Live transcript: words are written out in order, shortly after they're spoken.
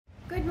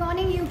Good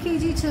morning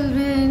UKG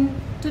children.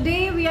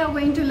 Today we are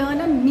going to learn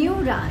a new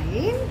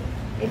rhyme.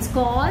 It's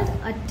called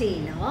a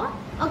tailor,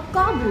 a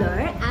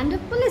cobbler and a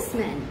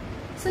policeman.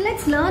 So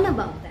let's learn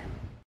about them.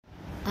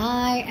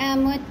 I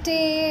am a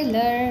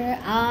tailor,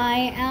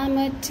 I am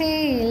a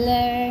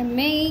tailor,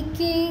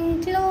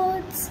 making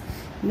clothes,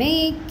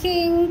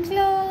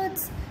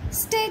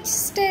 stitch,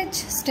 stitch,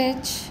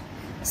 stitch,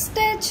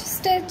 stitch,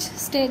 stitch,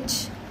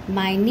 stitch.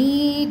 My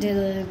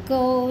needle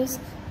goes,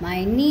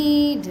 my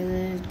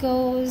needle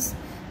goes.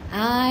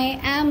 I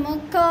am a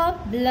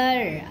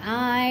cobbler,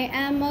 I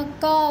am a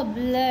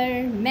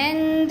cobbler,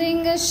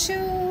 mending a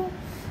shoe,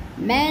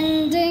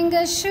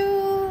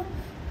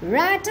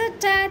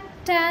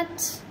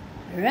 rat-a-tat-tat,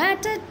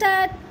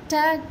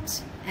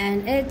 rat-a-tat-tat,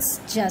 and it's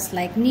just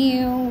like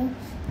new,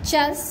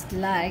 just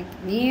like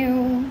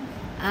new.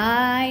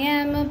 I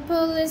am a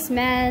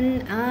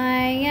policeman,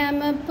 I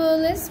am a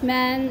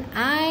policeman,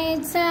 I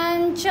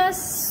stand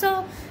just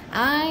so,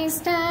 I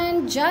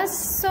stand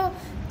just so,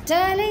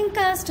 telling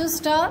cars to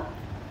stop,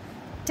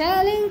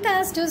 telling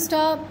cars to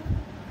stop,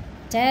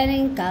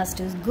 telling cars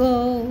to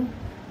go,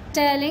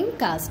 telling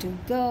cars to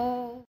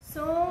go.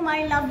 So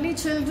my lovely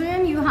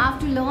children, you have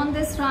to learn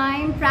this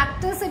rhyme,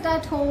 practice it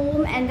at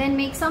home and then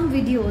make some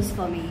videos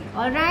for me.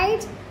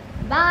 Alright?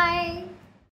 Bye.